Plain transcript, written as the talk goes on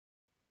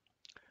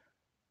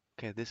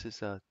Okay, this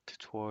is a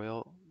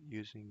tutorial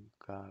using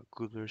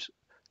Gruebler's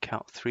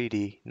Count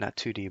 3D, not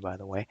 2D by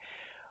the way,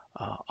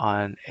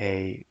 on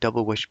a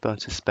double wishbone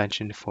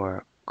suspension for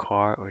a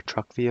car or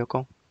truck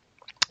vehicle.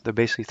 There are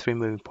basically three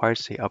moving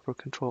parts: the upper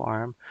control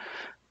arm,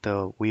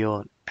 the wheel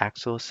and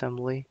axle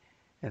assembly,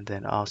 and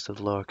then also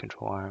the lower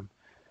control arm.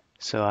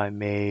 So I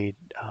made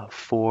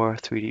four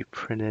 3D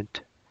printed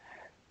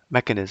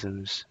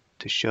mechanisms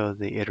to show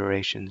the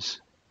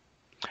iterations.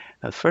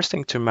 Now, the first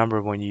thing to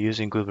remember when you're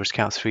using Gruebler's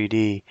Count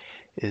 3D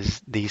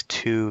is these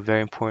two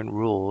very important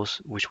rules,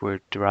 which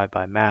were derived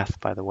by math,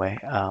 by the way,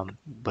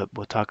 but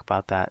we'll talk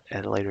about that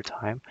at a later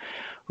time.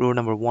 Rule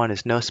number one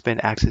is no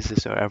spin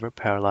axes are ever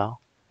parallel,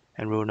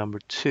 and rule number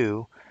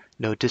two,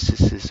 no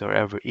distances are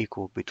ever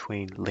equal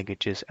between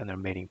linkages and their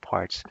mating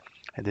parts.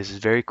 And this is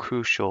very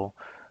crucial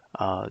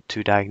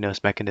to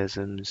diagnose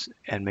mechanisms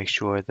and make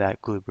sure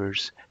that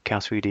Gruebler's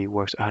Count 3D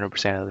works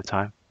 100% of the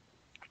time.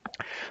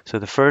 So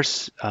the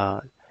first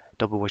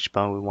double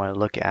wishbone we want to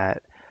look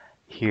at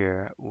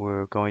here,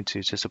 we're going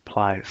to just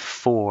apply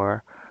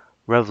four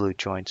revolute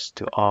joints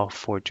to all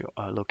four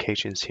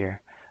locations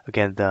here.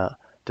 Again, the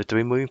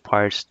three moving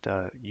parts,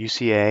 the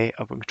UCA,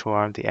 upper control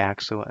arm, the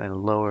axle, and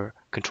lower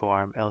control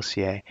arm,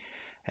 LCA.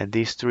 And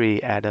these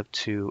three add up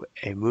to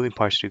a moving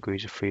parts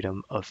degrees of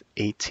freedom of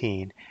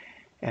 18.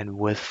 And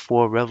with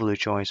four revolute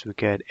joints, we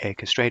get a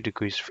constrained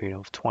degrees of freedom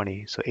of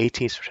 20. So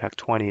 18 subtract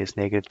 20 is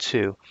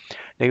 -2.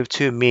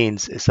 -2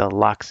 means it's a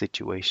lock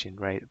situation,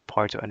 right?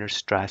 Parts are under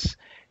stress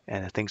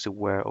and things will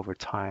wear over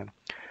time.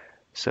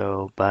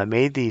 So, but I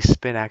made these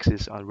spin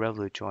axes on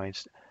revolute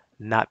joints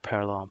not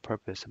parallel on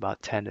purpose,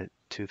 about 10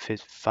 to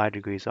 5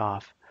 degrees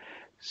off,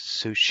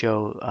 to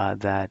show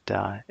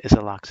that it's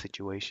a lock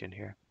situation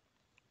here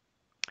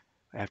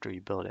after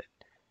you build it.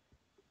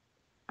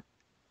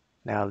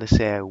 Now, let's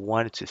say I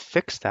wanted to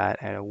fix that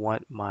and I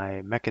want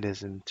my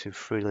mechanism to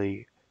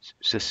freely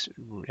just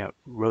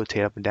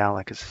rotate up and down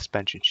like a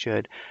suspension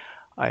should.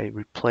 I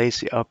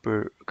replace the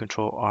upper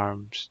control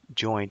arms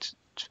joints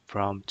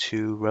from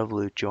two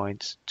revolute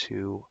joints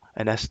to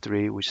an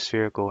S3, which is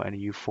spherical, and a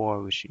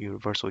U4, which is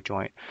universal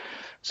joint.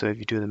 So if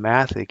you do the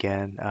math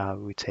again,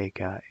 we take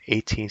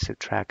 18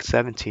 subtract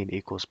 17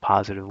 equals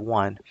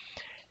 +1,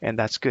 and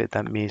that's good.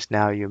 That means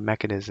now your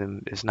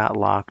mechanism is not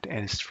locked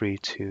and is free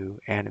to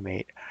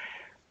animate.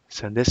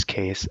 So in this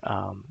case,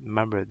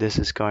 remember this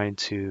is going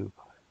to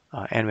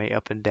animate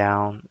up and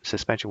down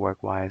suspension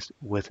work wise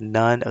with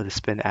none of the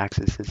spin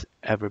axes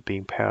ever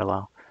being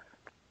parallel.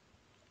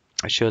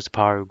 It shows the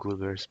power of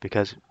Gruebler's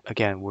because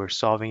again we're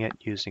solving it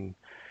using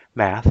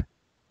math,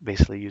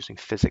 basically using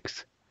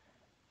physics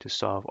to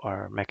solve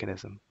our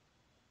mechanism.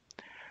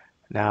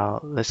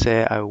 Now let's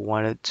say I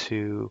wanted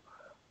to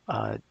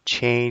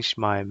change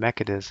my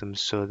mechanism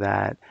so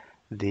that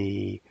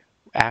the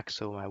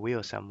axle, my wheel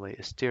assembly,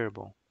 is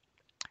steerable.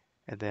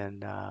 And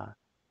then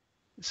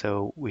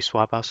so we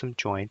swap out some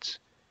joints.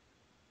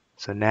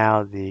 So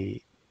now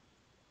the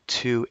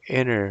two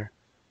inner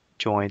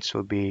joints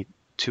will be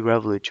two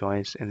revolute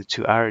joints and the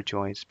two outer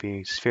joints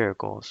being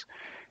sphericals.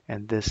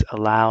 And this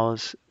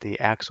allows the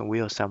axle and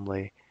wheel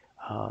assembly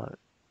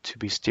to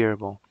be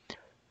steerable.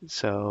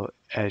 So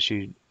as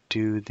you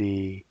do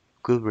the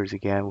Gruebler's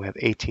again, we have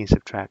 18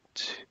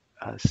 subtract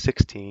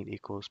 16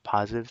 equals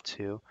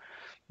 +2.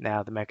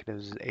 Now the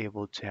mechanism is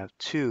able to have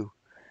two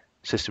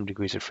system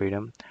degrees of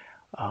freedom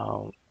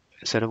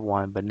instead of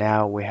one, but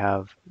now we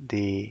have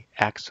the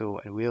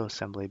axle and wheel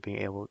assembly being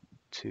able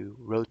to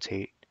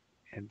rotate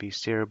and be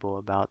steerable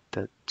about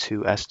the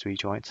two S3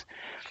 joints,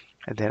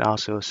 and then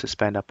also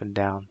suspend up and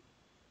down.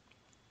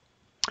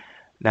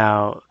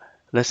 Now,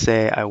 let's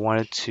say I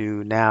wanted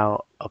to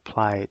now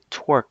apply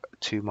torque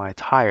to my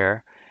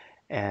tire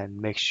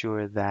and make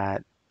sure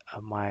that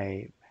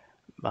my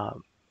uh,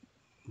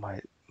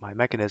 my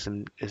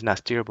mechanism is not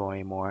steerable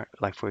anymore,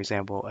 like for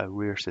example a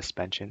rear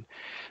suspension.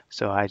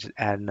 So I just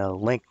add another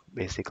link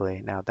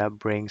basically. Now that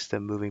brings the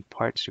moving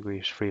parts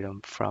degrees of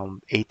freedom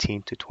from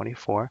 18 to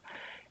 24,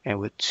 and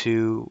with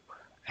two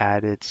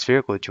added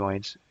spherical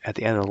joints at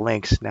the end of the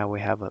links, now we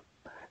have a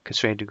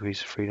constrained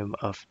degrees of freedom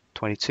of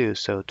 22.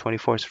 So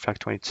 24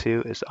 subtract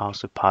 22 is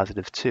also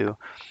 +2.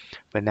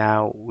 But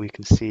now we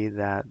can see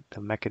that the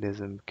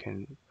mechanism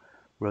can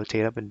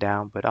rotate up and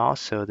down, but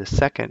also the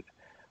second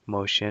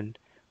motion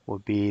will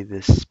be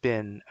the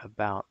spin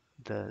about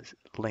the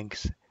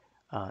link's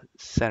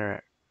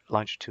center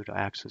longitudinal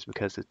axis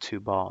because of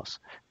two ball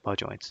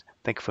joints.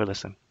 Thank you for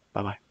listening.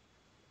 Bye bye.